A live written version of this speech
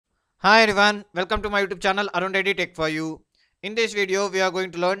Hi everyone, welcome to my YouTube channel Arun Reddy Tech for You. In this video, we are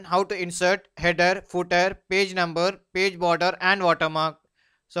going to learn how to insert header, footer, page number, page border and watermark.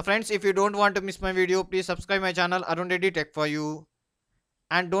 So friends, if you don't want to miss my video, please subscribe my channel Arun Reddy Tech for You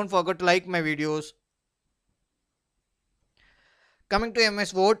and don't forget to like my videos. Coming to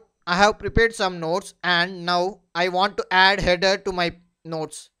MS Word, I have prepared some notes and now I want to add header to my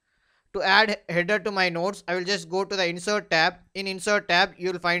notes. To add header to my notes, I will just go to the insert tab. In insert tab,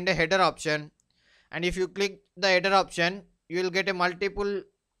 you will find a header option. And if you click the header option, you will get a multiple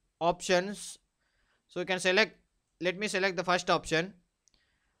options. So you can select, let me select the first option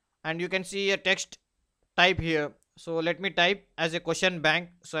and you can see a text type here. So let me type as a question bank.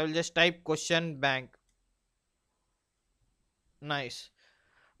 So I will just type question bank. Nice.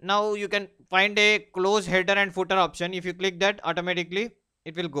 Now you can find a close header and footer option. If you click that, automatically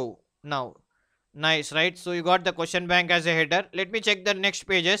it will go. Now nice, right? So you got the question bank as a header. Let me check the next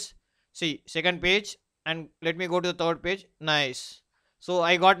pages. See, second page, and let me go to the third page. Nice. So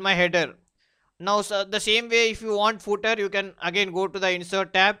I got my header. Now so the same way, if you want footer, you can again go to the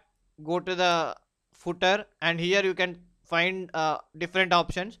insert tab, go to the footer, and here you can find different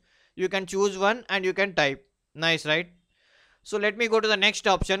options. You can choose one and you can type. Nice, right? So let me go to the next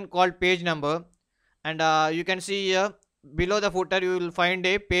option called page number, and you can see here below the footer you will find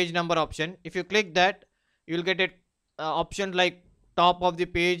a page number option. If you click that, you will get a option like top of the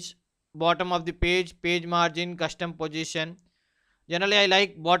page, bottom of the page, page margin, custom position. Generally I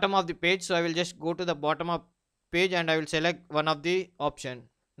like bottom of the page, so I will just go to the bottom of page and I will select one of the option.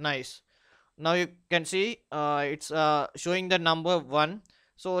 Nice. Now you can see it's showing the number 1.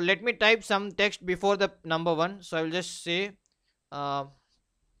 So let me type some text before the number 1. So I will just say uh,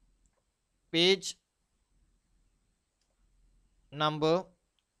 page number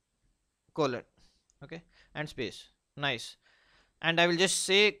colon, okay, and space. Nice. And I will just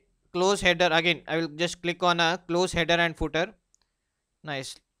say close header. Again I will just click on a close header and footer.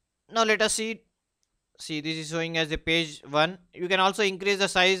 Nice. Now let us see, this is showing as a page 1. You can also increase the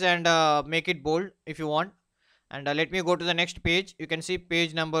size and make it bold if you want. And let me go to the next page. You can see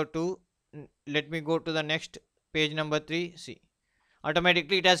page number 2. Let me go to the next page number 3. See,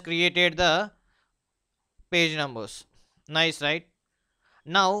 automatically it has created the page numbers. Nice, right?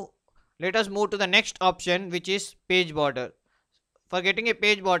 Now let us move to the next option, which is page border. For getting a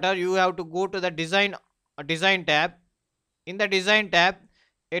page border, you have to go to the design tab. In the design tab,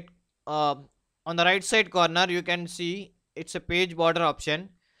 it uh, on the right side corner you can see it's a page border option.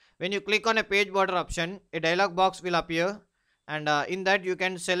 When you click on a page border option, a dialog box will appear, and in that you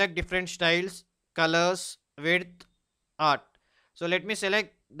can select different styles, colors, width, art. So let me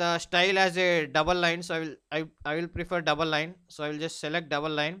select the style as a double line. So I will prefer double line, so I will just select double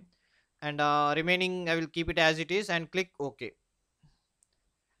line, and remaining I will keep it as it is and click OK.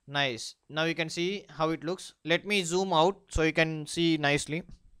 Nice. Now you can see how it looks. Let me zoom out so you can see nicely.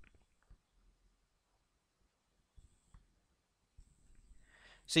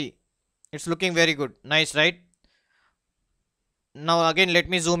 See, it's looking very good. Nice, right? Now again let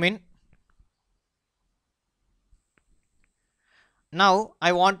me zoom in. Now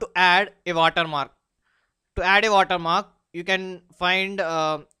I want to add a watermark. To add a watermark, you can find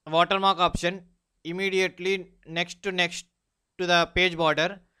watermark option immediately next to the page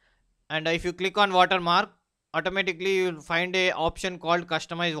border, and if you click on watermark, automatically you will find a option called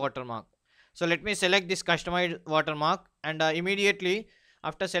customize watermark. So let me select this customize watermark, and immediately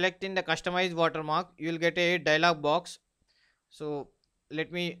after selecting the customized watermark, you will get a dialog box. So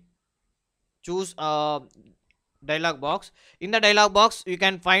let me choose dialog box. In the dialog box you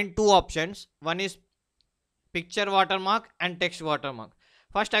can find two options. One is picture watermark and text watermark.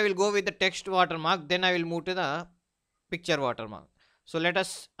 First I will go with the text watermark, then I will move to the picture watermark. So let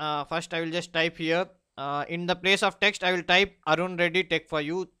us first I will just type here, in the place of text I will type Arun Reddy Tech for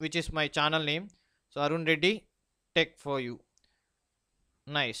You, which is my channel name. So Arun Reddy Tech for You.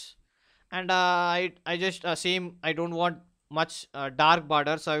 Nice. And I just same, I don't want much dark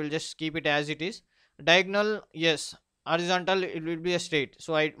border, so I will just keep it as it is. Diagonal, yes. Horizontal, it will be a straight,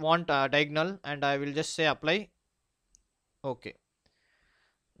 so I want diagonal, and I will just say apply. Okay.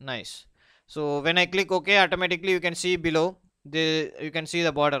 Nice. So when I click OK, automatically you can see below the, you can see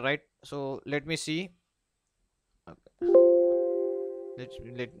the border, right? So let me see. Okay.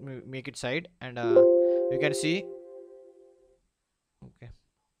 Let me make it side, and you can see. Okay,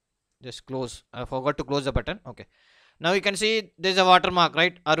 just close. I forgot to close the button. Okay. Now you can see there's a watermark,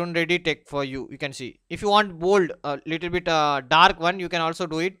 right? Arun Reddy Tech for You. You can see. If you want bold, a little bit dark one, you can also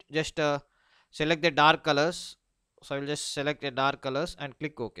do it. Just select the dark colors. So I will just select the dark colors and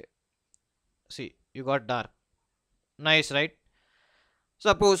click OK. See, you got dark. Nice, right?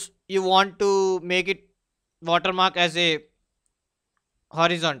 Suppose you want to make it watermark as a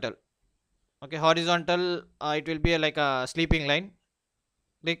horizontal. Okay, horizontal, it will be like a sleeping line.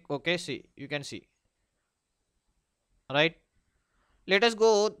 Click OK. See, you can see, right? Let us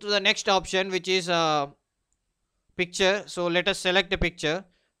go to the next option, which is picture. So let us select a picture.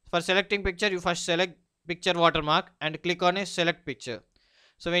 For selecting picture, you first select picture watermark and click on a select picture.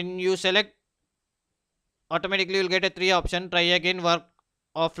 So when you select, automatically you'll get a three option: try again, work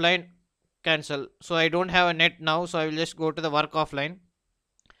offline, cancel. So I don't have a net now, so I will just go to the work offline,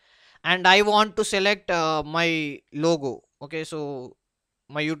 and I want to select my logo. Okay, so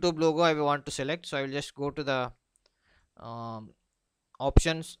my YouTube logo I want to select, so I will just go to the um,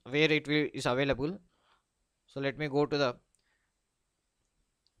 options where is available. So let me go to the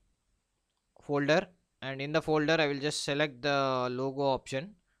folder, and in the folder I will just select the logo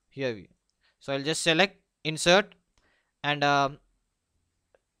option here. So I'll just select insert and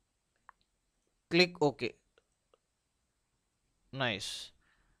click OK. Nice,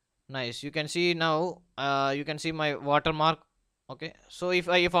 nice. You can see now, you can see my watermark. Okay, so if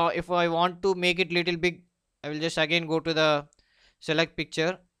I want to make it little big, I will just again go to the select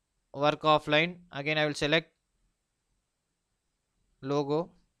picture, work offline. Again I will select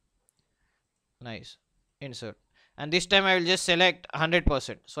logo. Nice, insert, and this time I will just select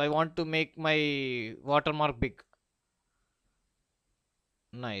 100%. So I want to make my watermark big.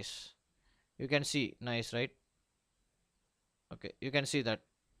 Nice, you can see, nice, right? Okay, you can see that,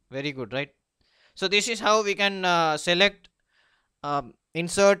 very good, right? So this is how we can select,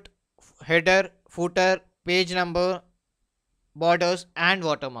 insert, header, footer, page number, borders and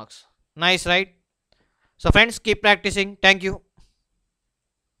watermarks. Nice, right? So friends, keep practicing. Thank you.